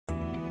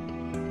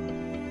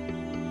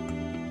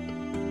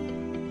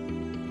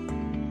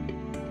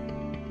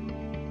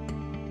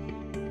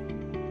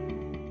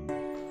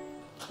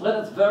Let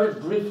us very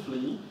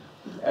briefly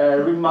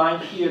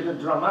remind here the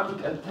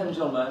dramatic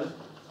entanglement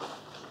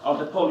of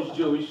the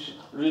Polish-Jewish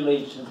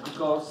relations,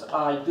 because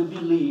I do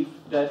believe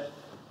that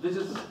this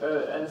is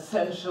an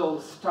essential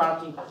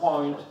starting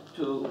point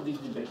to this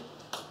debate.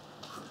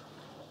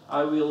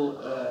 I will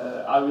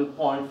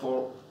point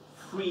for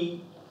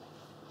 3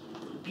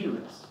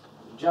 periods: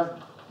 just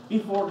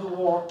before the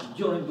war,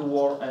 during the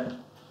war, and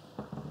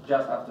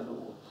just after the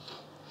war.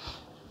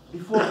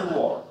 Before the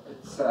war,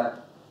 it's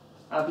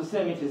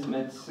anti-Semitism.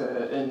 It's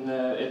in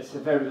its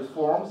various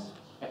forms: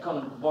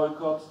 economic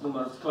boycotts,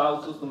 numerus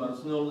clausus,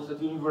 numerus nullus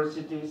at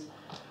universities,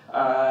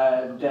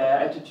 the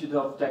attitude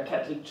of the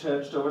Catholic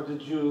Church toward the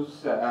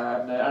Jews, the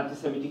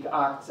anti-Semitic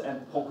acts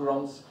and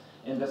pogroms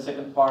in the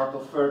second part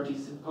of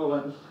 30s in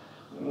Poland,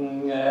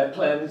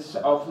 plans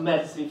of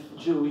massive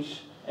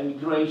Jewish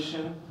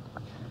emigration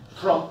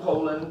from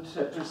Poland,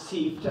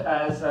 perceived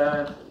as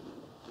a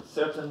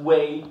certain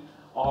way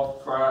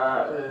of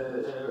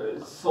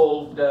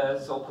solve the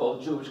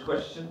so-called Jewish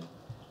question,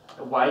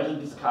 widely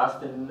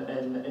discussed in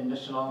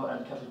national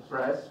and Catholic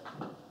press.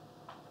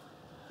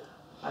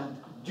 And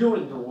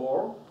during the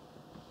war,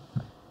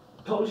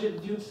 Polish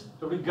attitudes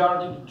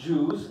regarding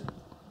Jews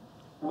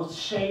was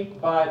shaped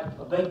by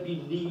they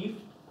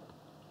believed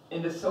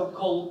in the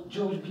so-called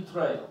Jewish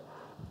betrayal,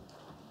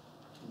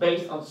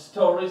 based on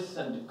stories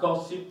and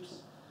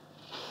gossips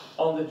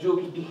on the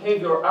Jewish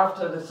behavior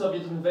after the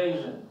Soviet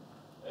invasion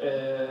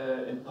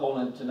in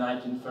Poland in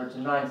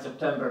 1939,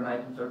 September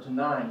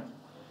 1939.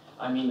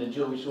 I mean, the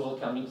Jewish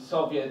welcoming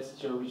Soviets,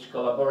 Jewish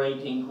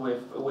collaborating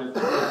with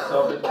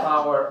Soviet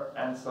power,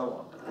 and so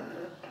on.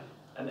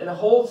 And in a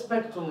whole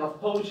spectrum of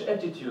Polish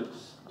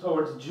attitudes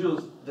towards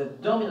Jews, the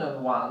dominant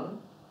one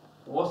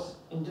was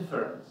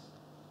indifference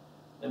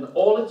in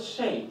all its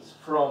shades,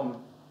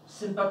 from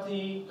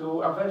sympathy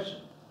to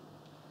aversion.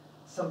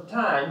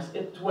 Sometimes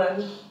it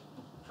went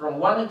from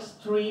one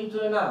extreme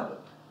to another,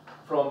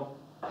 from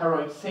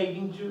heroic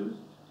saving Jews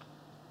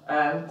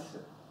and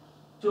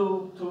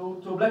to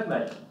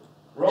blackmailing,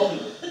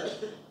 robbing them,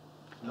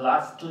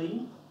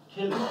 lastly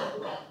killing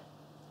them.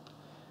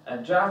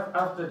 And just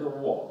after the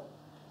war,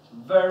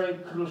 very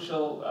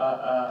crucial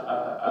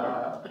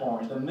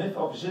point, the myth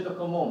of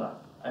Żydokomuna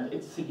and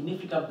its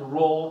significant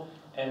role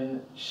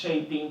in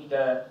shaping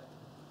the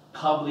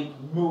public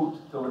mood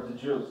toward the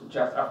Jews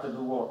just after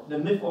the war. The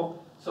myth of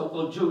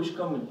so-called Jewish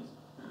communism.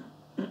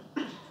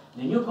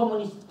 The new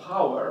communist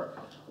power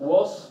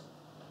was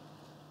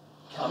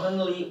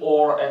commonly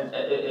or an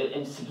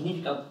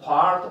insignificant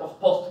part of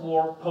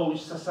post-war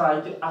Polish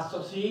society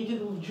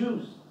associated with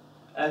Jews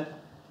and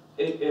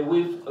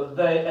with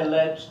the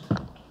alleged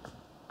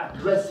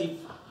aggressive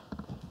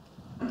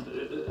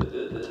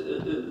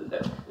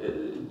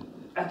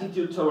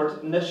attitude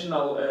toward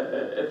national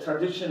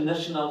tradition,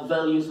 national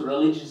values,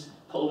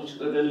 Polish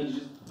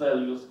religious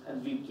values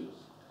and virtues.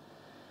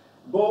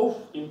 Both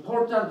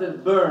important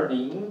and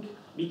burning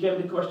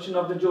became the question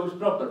of the Jewish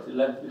property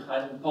left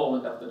behind in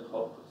Poland after the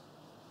Holocaust.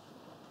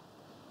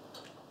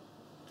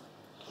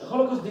 The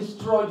Holocaust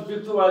destroyed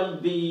virtually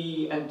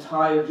the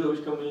entire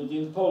Jewish community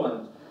in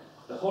Poland.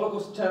 The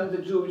Holocaust turned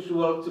the Jewish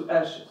world to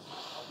ashes,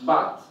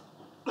 but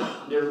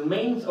the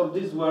remains of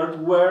this world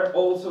were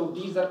also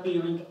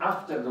disappearing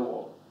after the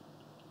war.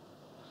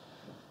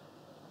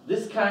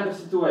 This kind of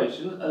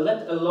situation,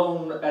 let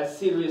alone a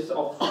series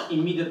of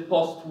immediate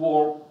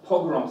post-war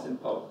pogroms in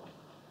Poland,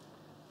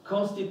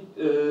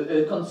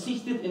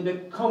 consisted in the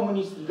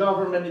communist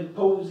government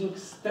imposing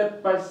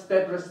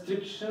step-by-step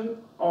restriction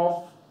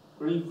of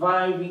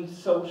reviving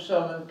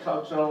social and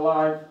cultural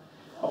life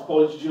of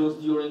Polish Jews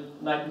during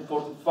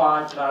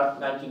 1945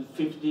 and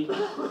 1950,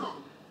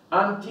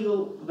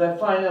 until the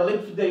final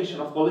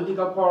liquidation of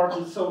political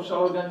parties, social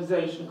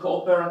organizations,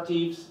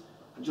 cooperatives,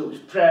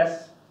 Jewish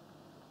press.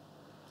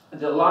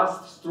 The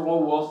last straw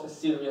was a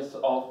series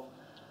of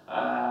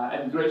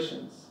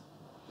emigrations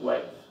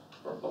wave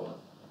from Poland.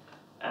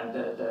 And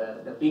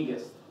the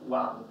biggest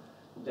one,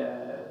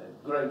 the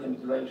Great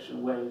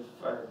Immigration Wave,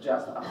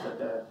 just after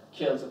the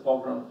Kielce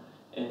pogrom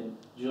in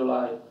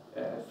July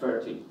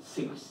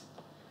 36.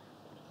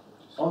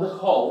 On the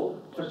whole,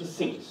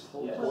 36.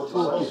 Yes. Of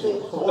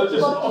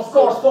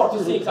course,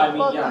 46. I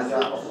mean, yeah,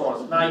 of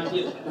course.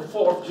 The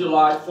 4th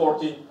July,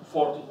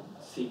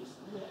 46.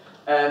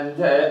 And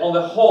on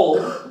the whole,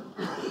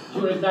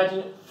 during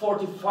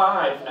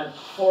 1945 and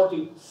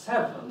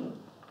 47,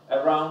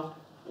 around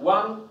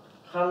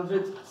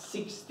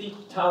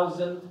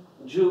 160,000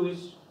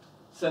 Jewish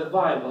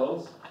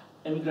survivals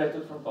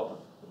emigrated from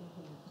Poland.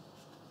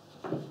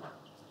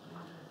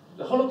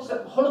 The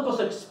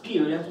Holocaust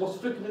experience was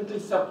frequently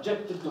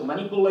subjected to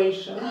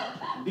manipulation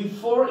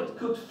before it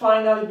could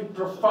finally be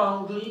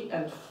profoundly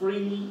and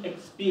freely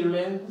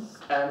experienced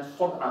and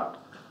fought out.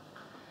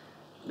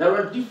 There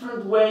were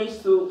different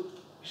ways to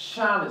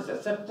shun its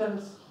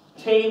acceptance,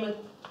 tame it,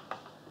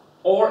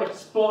 or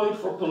exploit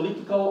for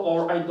political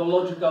or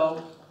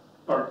ideological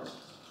purposes.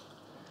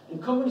 In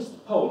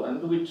communist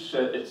Poland, which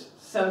its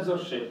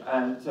censorship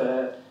and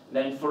the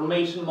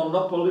information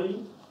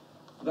monopoly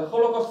the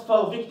Holocaust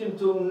fell victim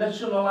to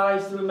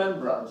nationalized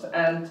remembrance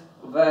and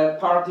the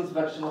party's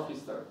version of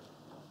history.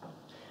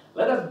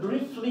 Let us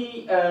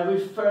briefly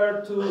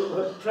refer to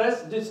the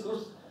press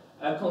discourse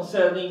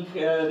concerning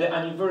the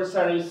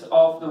anniversaries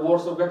of the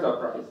Warsaw Ghetto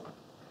Uprising.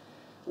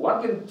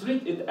 One can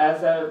treat it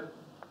as a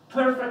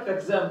perfect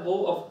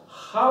example of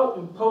how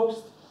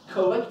imposed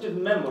collective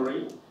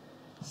memory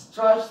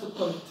strives to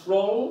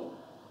control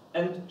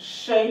and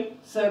shape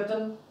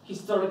certain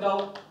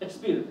historical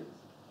experience.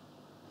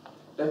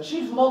 The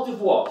chief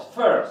motive was,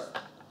 first,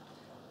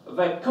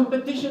 the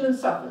competition and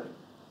suffering,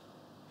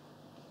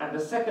 and the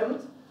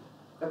second,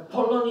 the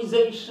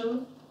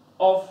Polonization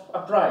of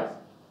uprising,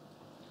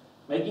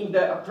 making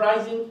the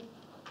uprising,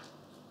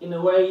 in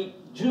a way,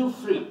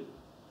 Jew-free,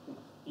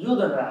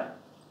 Judenrein.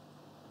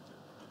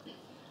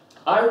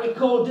 I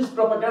recall this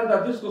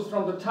propaganda discourse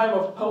from the time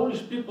of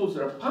Polish People's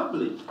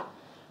Republic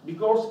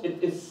because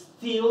it is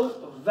still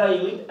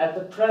valid at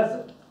the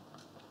present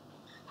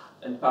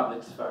in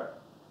public sphere,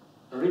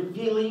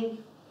 revealing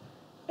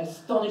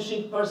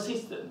astonishing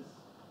persistence.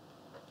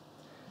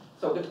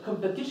 So the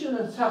competition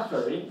and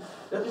suffering,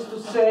 that is to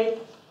say,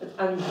 that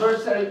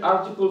anniversary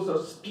articles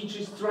or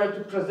speeches try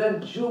to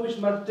present Jewish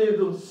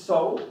martyrdom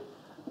so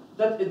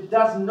that it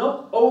does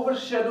not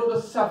overshadow the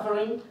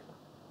suffering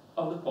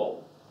of the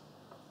Poles.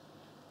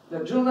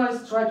 The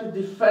journalists try to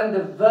defend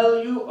the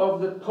value of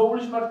the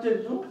Polish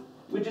martyrdom,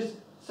 which is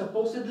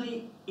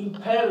supposedly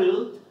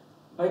imperiled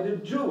by the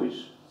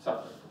Jewish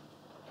suffering.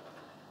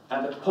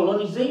 And the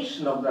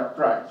Polonization of the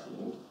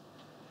uprising,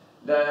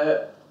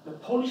 the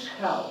Polish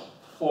help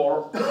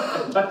for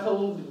a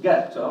battled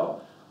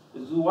ghetto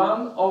is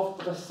one of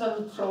the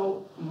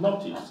central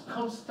motives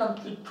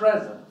constantly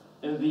present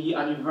in the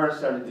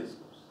anniversary discourse.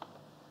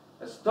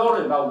 A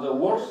story about the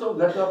Warsaw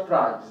Ghetto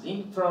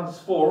Uprising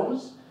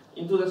transforms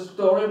into the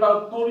story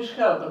about Polish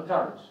help and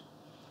courage.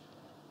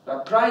 The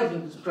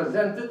uprising is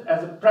presented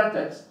as a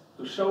pretext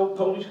to show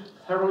Polish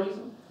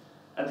heroism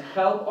and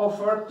help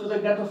offered to the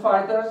ghetto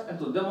fighters and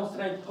to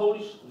demonstrate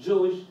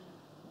Polish-Jewish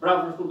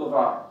brotherhood of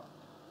arms.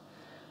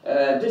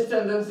 This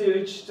tendency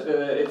reached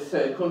its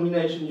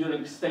culmination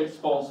during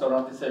state-sponsored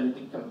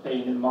anti-Semitic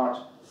campaign in March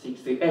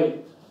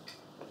 '68.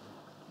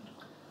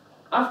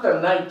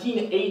 After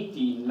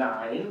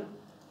 1989,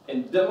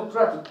 in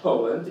democratic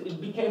Poland,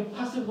 it became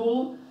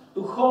possible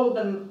to hold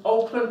an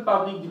open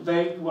public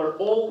debate where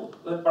all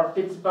the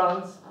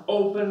participants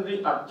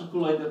openly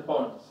articulated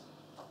points.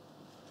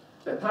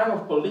 The time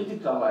of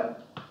political and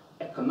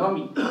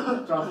economic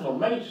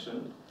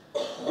transformation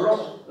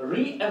brought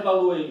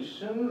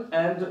re-evaluation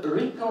and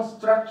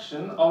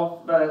reconstruction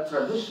of the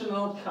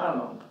traditional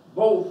canon.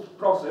 Both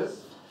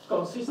processes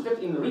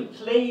consisted in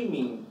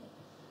reclaiming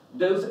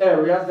those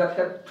areas that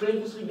had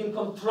previously been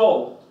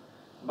controlled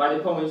by the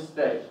communist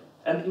state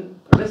and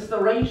in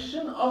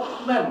restoration of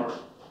memory.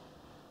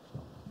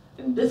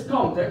 In this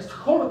context,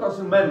 Holocaust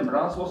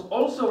remembrance was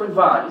also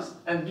revised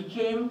and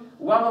became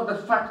one of the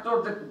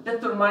factors that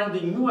determined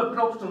the new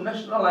approach to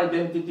national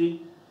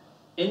identity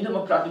in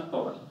democratic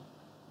Poland.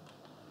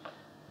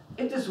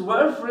 It is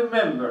worth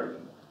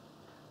remembering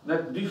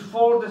that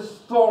before the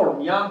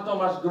storm Jan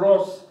Tomasz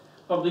Gross'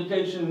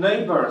 publication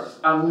Neighbors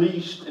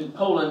unleashed in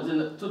Poland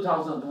in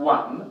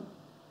 2001,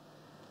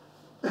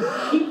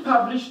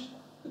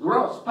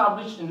 Gross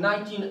published in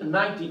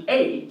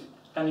 1998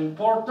 an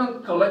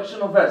important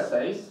collection of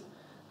essays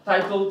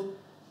titled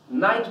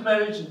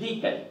Nightmarish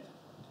Decade,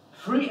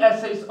 3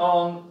 essays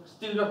on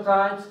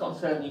stereotypes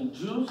concerning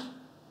Jews,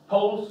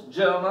 Poles,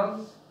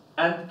 Germans,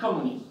 and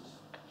communists.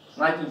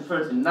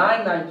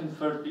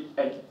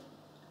 1939-1938.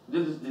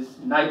 This is this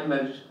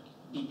nightmarish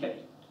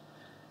decade.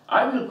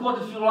 I will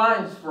quote a few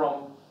lines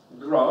from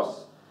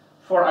Gross,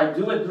 for I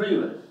do agree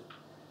with.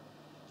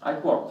 I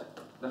quote,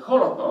 "The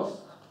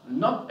Holocaust,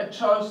 not a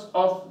choice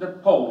of the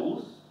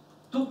Poles,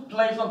 took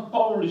place on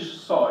Polish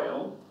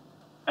soil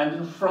and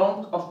in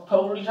front of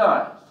Polish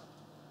eyes,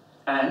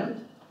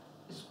 and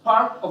is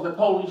part of the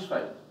Polish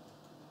faith.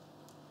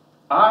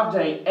 Are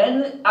there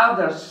any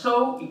other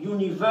so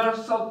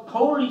universal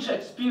Polish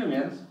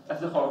experience as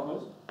the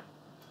Holocaust?"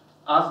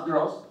 asked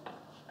Gross,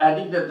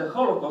 adding that the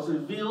Holocaust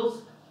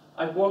reveals,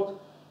 I quote,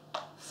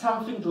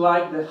 "something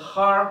like the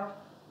heart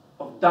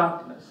of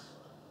darkness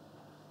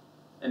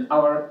in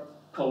our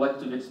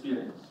collective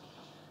experience.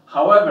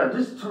 However,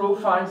 this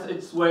truth finds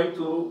its way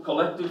to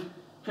collective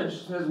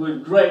consciousness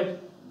with great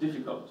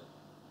difficulty."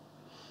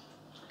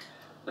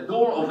 The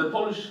goal of the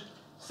Polish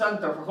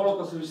Center for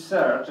Holocaust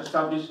Research,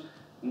 established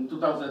in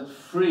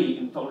 2003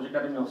 in Polish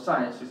Academy of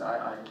Sciences,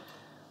 I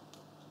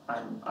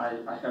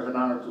have an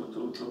honor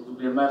to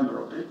be a member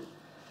of it,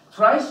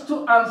 tries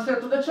to answer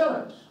to the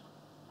challenge.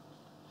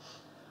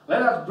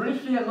 Let us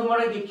briefly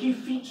enumerate the key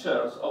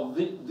features of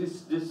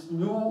this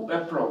new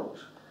approach.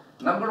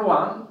 Number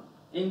one,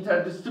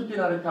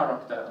 interdisciplinary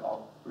character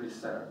of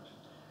research.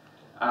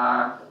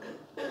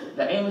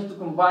 The aim is to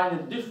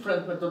combine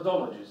different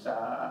methodologies,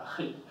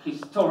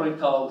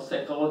 historical,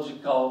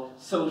 psychological,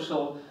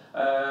 social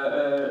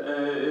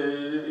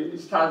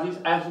studies,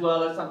 as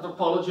well as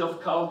anthropology of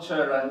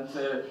culture and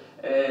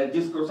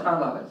discourse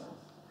analysis.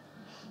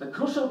 The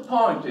crucial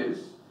point is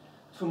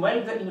to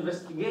make the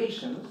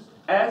investigations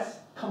as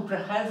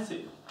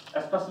comprehensive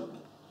as possible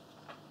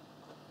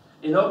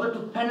in order to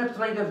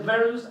penetrate the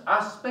various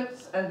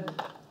aspects and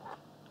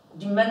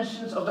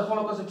dimensions of the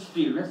Holocaust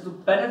experience, to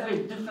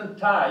penetrate different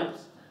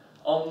types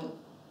of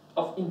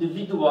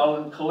individual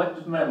and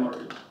collective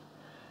memory,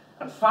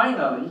 and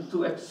finally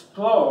to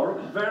explore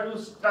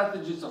various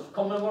strategies of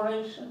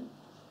commemoration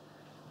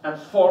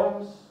and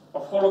forms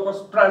of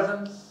Holocaust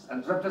presence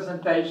and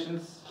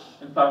representations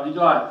in public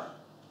life.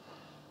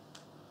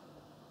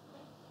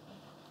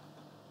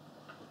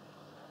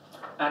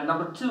 And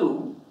number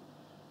two,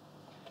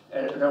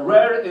 the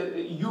rare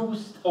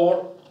used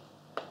or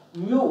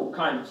new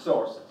kind of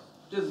sources.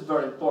 This is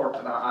very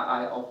important.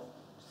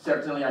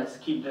 Certainly I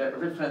skip the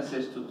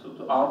references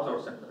to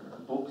authors and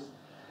books.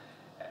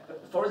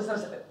 For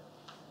instance,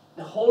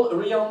 the whole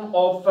realm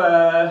of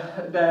the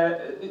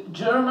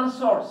German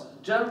sources.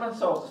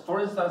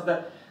 For instance,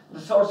 the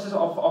sources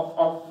of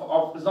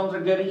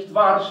Sondergericht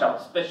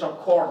Warschau, special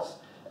courts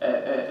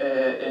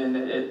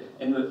in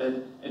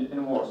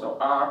Warsaw,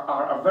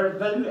 are very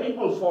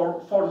valuable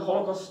for the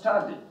Holocaust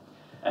study.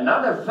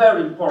 Another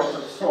very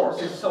important source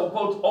is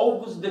so-called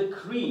August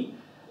Decree.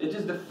 It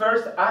is the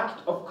first act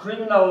of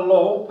criminal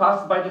law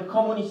passed by the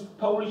Communist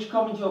Polish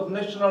Committee of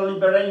National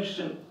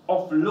Liberation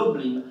of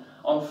Lublin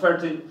on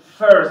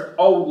 31st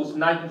August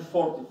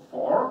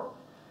 1944,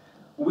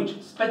 which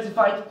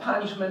specified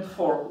punishment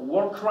for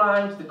war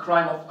crimes, the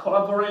crime of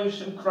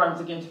collaboration,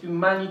 crimes against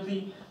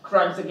humanity,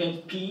 crimes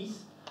against peace.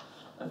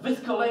 And this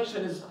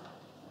collection is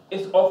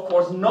of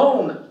course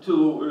known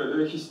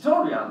to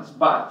historians,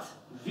 but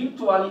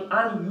virtually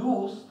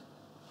unused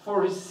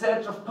for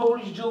research of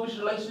Polish-Jewish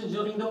relations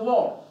during the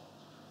war.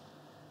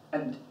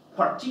 And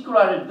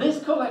particularly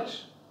this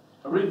collection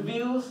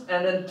reveals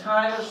an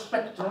entire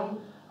spectrum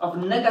of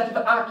negative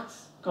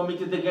acts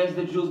committed against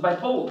the Jews by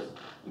Poles,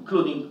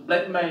 including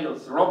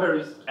blackmails,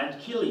 robberies, and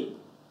killing.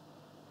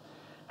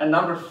 And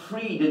number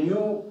three, the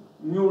new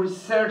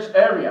research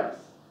areas.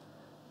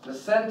 The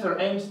center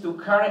aims to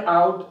carry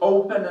out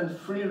open and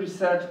free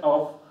research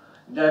of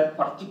the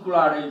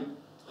particularly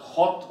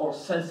hot or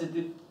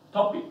sensitive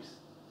topics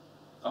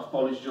of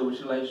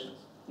Polish-Jewish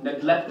relations,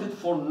 neglected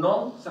for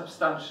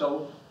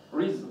non-substantial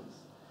reasons.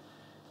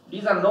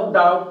 These are no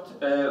doubt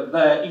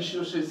the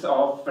issues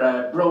of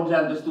broadly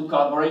understood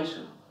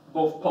collaboration,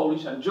 both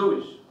Polish and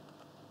Jewish,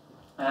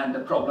 and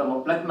the problem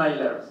of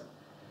blackmailers.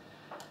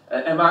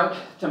 Among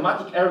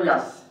thematic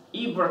areas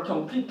either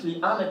completely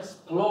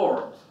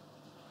unexplored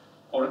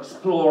or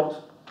explored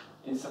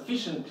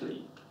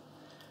insufficiently,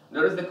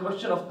 there is the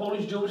question of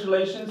Polish-Jewish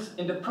relations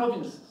in the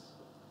provinces,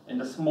 in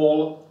the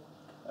small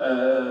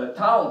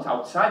towns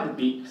outside the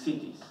big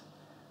cities,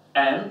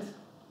 and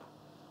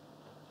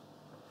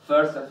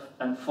first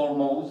and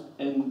foremost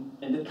in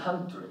the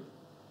country.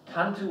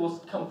 Country was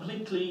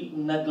completely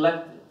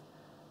neglected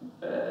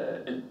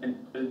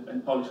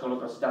in Polish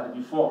Holocaust study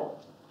before.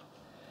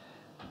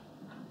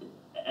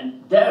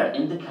 And there,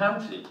 in the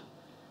country,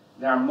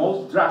 there are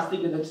most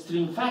drastic and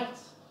extreme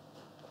facts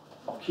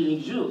of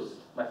killing Jews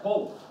by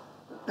Poles.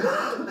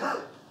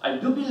 I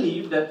do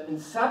believe that in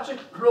such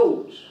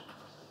approach,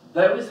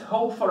 there is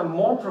hope for a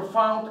more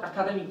profound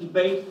academic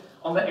debate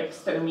on the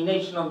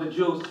extermination of the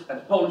Jews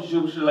and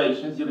Polish-Jewish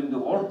relations during the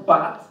war,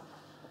 but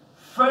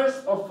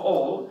first of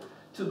all,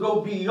 to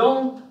go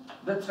beyond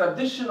the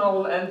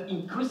traditional and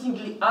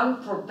increasingly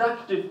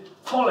unproductive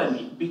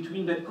polemic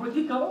between the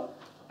critical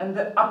and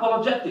the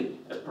apologetic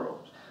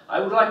approach. I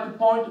would like to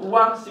point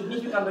one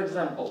significant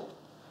example,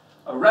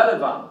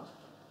 relevant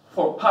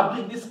for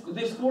public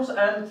discourse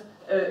and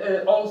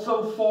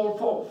also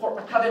for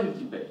academic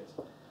debate.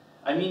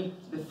 I mean,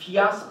 the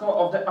fiasco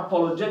of the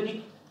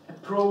apologetic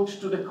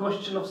approach to the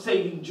question of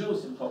saving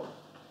Jews in Poland.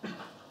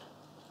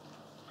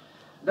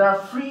 There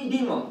are three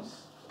demons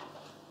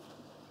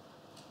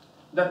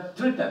that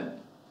threaten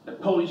the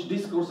Polish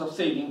discourse of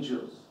saving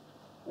Jews.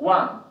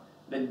 One,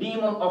 the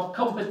demon of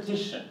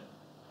competition,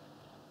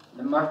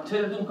 the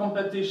martyrdom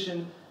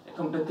competition, the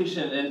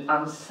competition in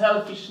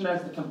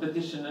unselfishness, the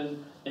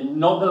competition in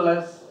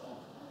noblesse.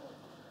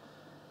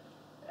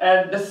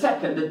 And the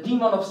second, the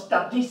demon of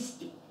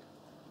statistics.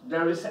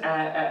 There is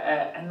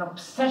an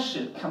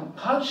obsession,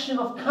 compulsion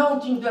of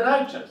counting the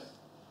righteous,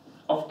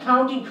 of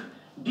counting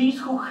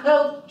these who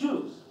helped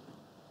Jews,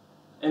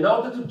 in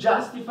order to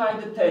justify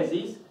the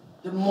thesis,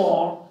 the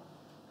more,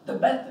 the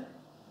better.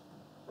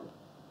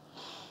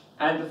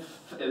 And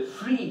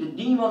three, the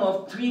demon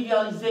of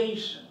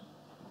trivialization,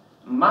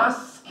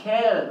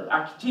 mass-scale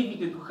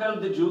activity to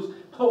help the Jews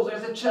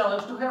poses a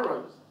challenge to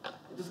heroism.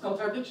 It is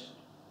contradiction.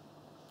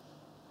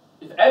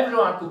 If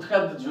everyone could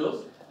help the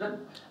Jews,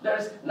 then there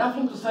is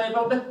nothing to say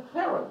about the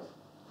heroes.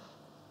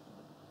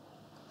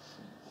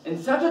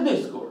 In such a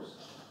discourse,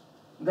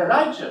 the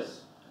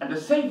righteous and the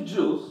saved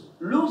Jews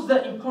lose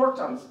their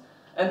importance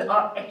and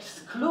are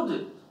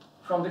excluded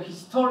from the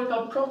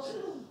historical process,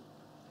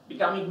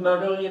 becoming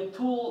merely a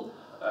tool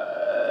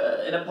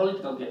in a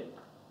political game.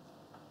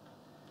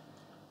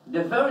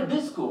 The very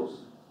discourse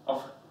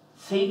of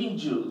saving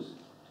Jews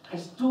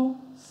has two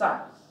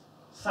sides.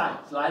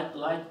 sides,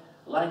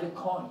 like a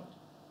coin.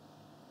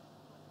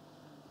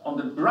 On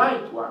the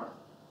bright one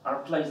are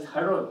placed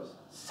heroism,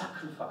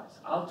 sacrifice,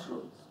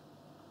 altruism.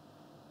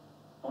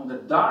 On the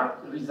dark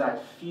reside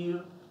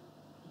fear,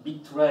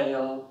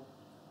 betrayal,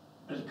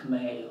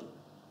 blackmail,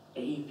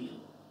 evil.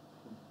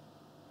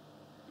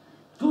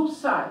 Two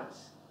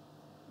sides,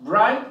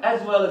 bright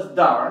as well as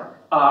dark,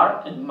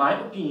 are, in my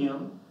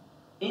opinion,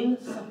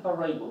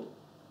 inseparable.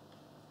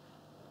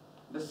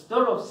 The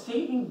story of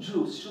saving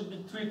Jews should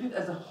be treated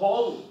as a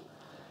whole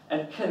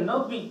and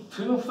cannot be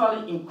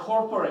triumphally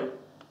incorporated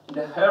in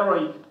the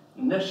heroic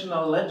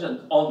national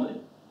legend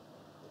only.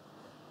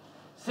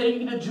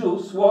 Saving the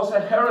Jews was a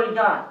heroic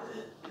act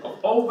of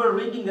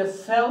overriding the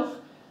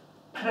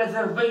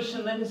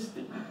self-preservation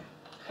instinct.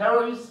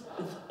 Heroism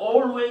is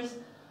always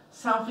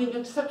something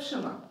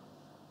exceptional,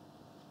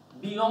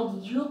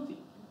 beyond duty.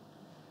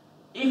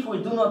 If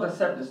we do not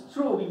accept this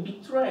truth, we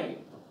betray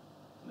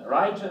the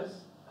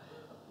righteous,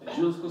 the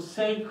Jews who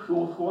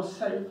was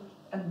saved,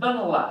 and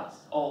banalize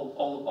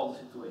all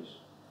situations.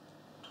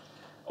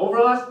 Over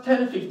the last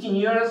 10-15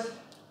 years,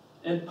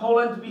 in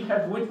Poland we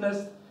have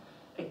witnessed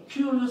a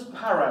curious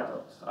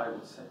paradox, I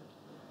would say.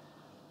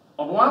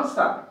 On one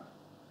side,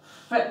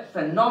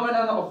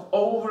 phenomenon of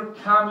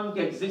overcoming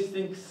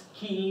existing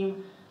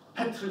scheme,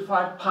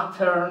 petrified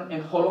pattern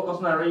in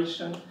Holocaust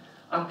narration,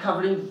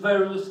 uncovering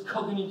various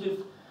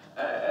cognitive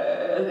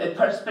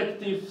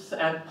perspectives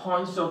and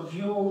points of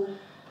view,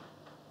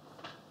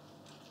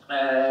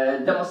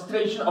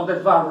 demonstration of the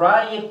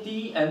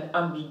variety and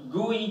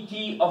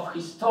ambiguity of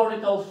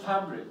historical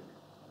fabric.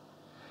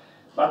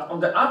 But on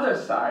the other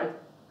side,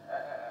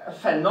 a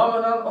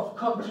phenomenon of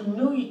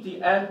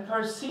continuity and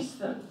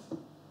persistence.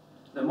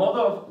 The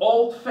model of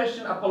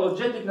old-fashioned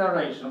apologetic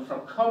narration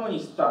from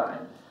communist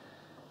time,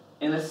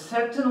 in a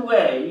certain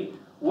way,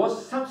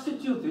 was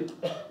substituted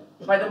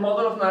by the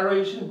model of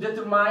narration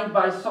determined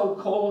by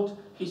so-called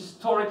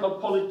historical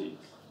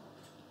politics.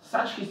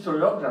 Such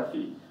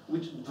historiography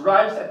which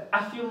drives an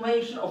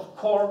affirmation of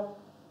core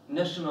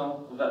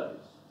national values.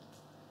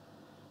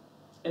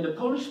 In the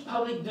Polish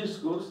public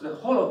discourse, the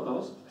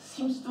Holocaust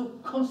seems to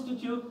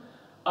constitute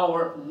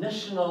our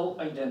national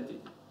identity.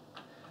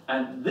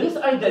 And this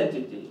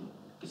identity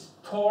is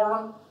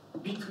torn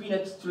between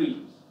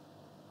extremes.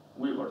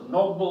 We were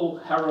noble,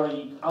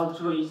 heroic,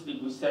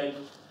 altruistic, we say,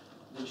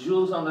 the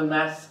Jews on the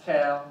mass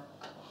scale,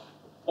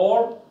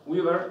 or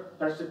we were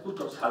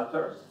persecutors,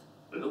 helpers,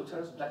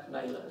 looters,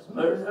 blackmailers,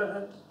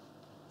 murderers.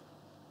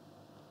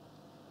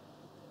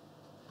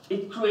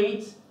 It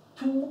creates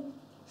two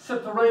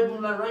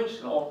separable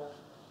narration or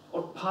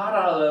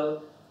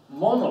parallel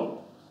monologues.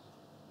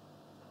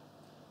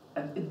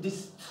 And it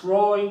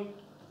destroys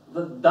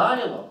the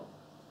dialogue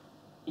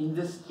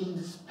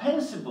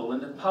indispensable in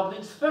the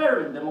public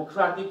sphere in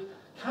democratic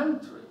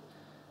country.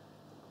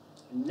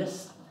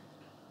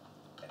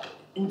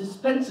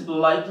 Indispensable,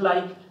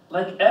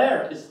 like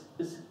air is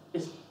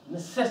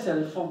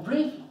necessary for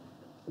breathing.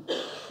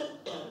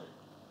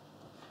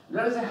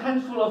 There is a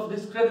handful of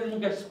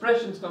discrediting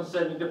expressions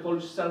concerning the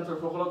Polish Center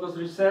for Holocaust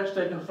Research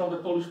taken from the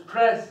Polish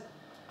press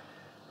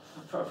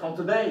from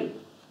today.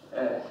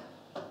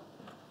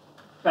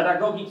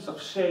 Pedagogics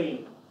of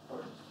shame,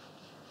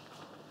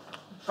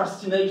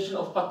 fascination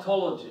of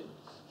pathology,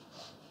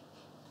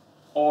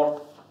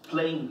 or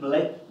playing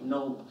black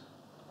note.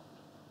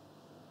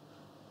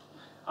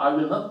 I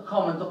will not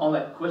comment on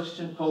a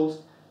question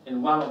posed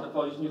in one of the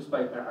Polish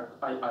newspapers.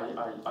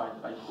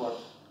 I quote.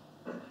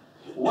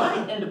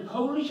 Why in the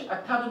Polish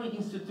academic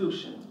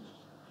institution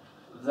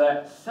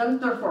the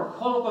Center for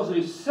Holocaust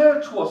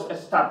Research was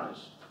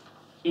established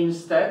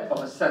instead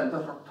of a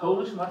Center for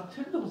Polish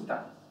Martyrdom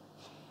Studies?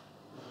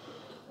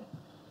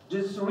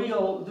 This is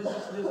real, this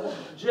is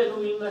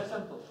genuine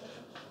example.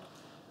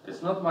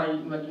 It's not my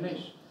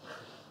imagination.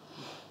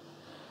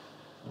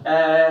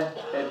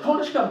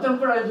 Polish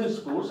contemporary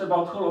discourse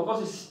about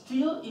Holocaust is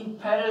still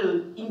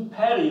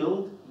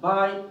imperiled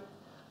by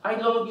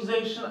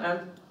ideologization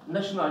and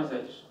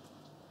nationalization.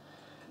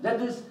 That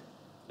is,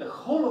 the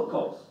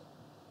Holocaust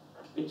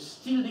is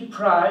still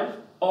deprived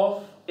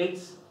of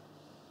its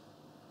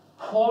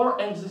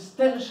core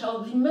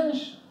existential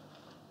dimension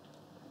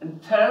and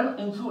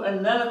turned into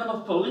an element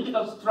of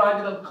political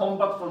struggle and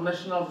combat for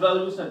national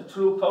values and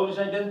true Polish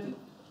identity.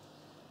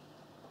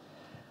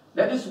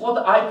 That is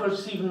what I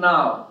perceive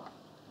now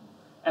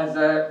as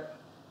a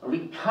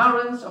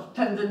recurrence of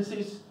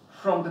tendencies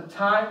from the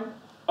time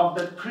of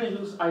the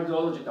previous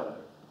ideological era.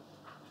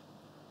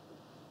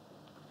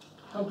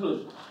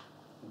 Conclusion.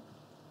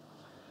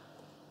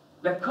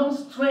 The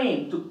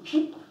constraint to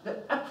keep the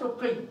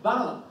appropriate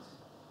balance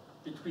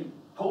between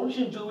Polish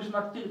and Jewish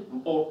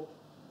martyrdom, or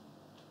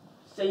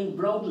saying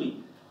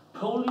broadly,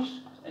 Polish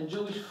and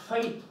Jewish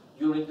fate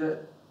during the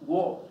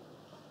war,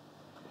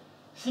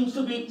 seems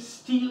to be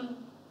still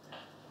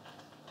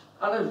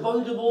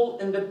unavoidable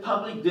in the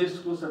public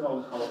discourse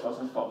about the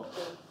Holocaust and Poland.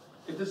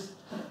 It is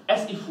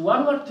as if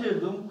one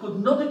martyrdom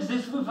could not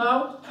exist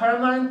without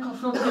permanent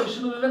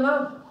confrontation with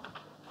another.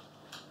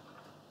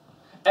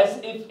 as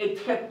if it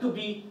had to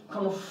be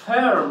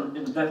confirmed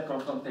in that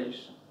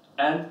confrontation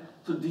and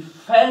to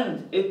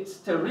defend its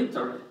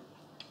territory,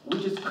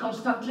 which is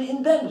constantly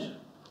in danger.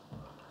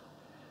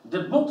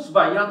 The books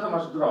by Jan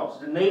Tomasz Gross,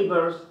 The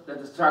Neighbors, The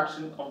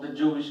Destruction of the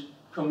Jewish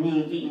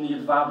Community in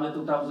Jedwabne,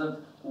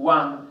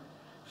 2001,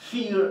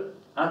 Fear,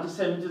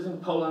 Anti-Semitism in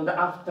Poland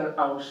after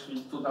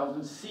Auschwitz,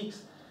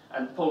 2006,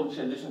 and Polish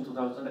edition,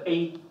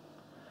 2008.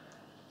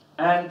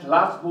 And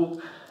last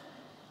book,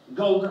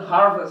 Golden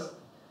Harvest,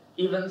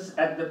 Events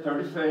at the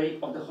Periphery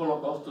of the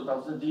Holocaust,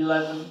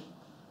 2011,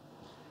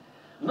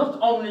 not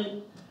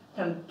only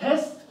can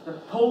test the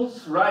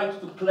Poles' right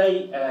to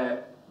play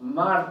a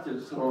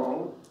martyr's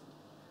role,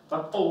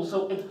 but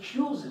also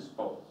accuses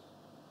Poles.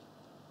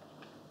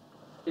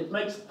 It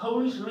makes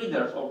Polish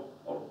readers, or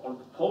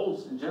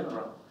Poles in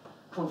general,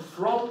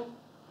 confront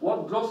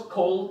what Gross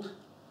called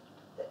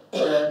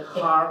the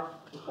heart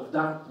of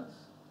darkness.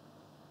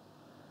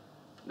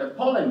 The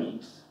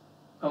polemics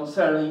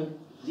concerning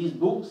these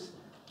books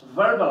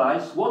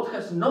verbalize what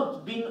has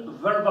not been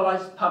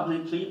verbalized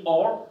publicly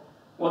or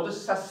what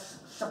is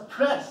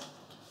suppressed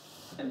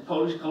in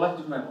Polish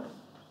collective memory.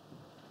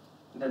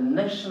 The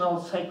national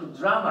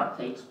psychodrama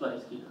takes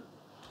place here.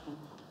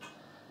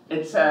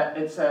 It's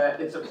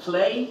a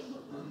play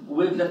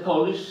with the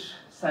Polish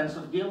sense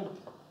of guilt.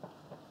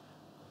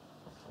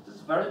 This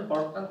is very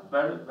important,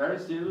 very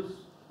serious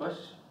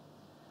question.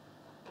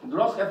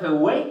 Gross have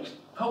awaked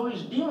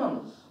Polish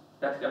demons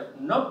that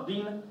have not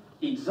been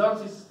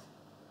exorcised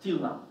till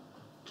now.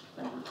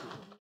 Thank you.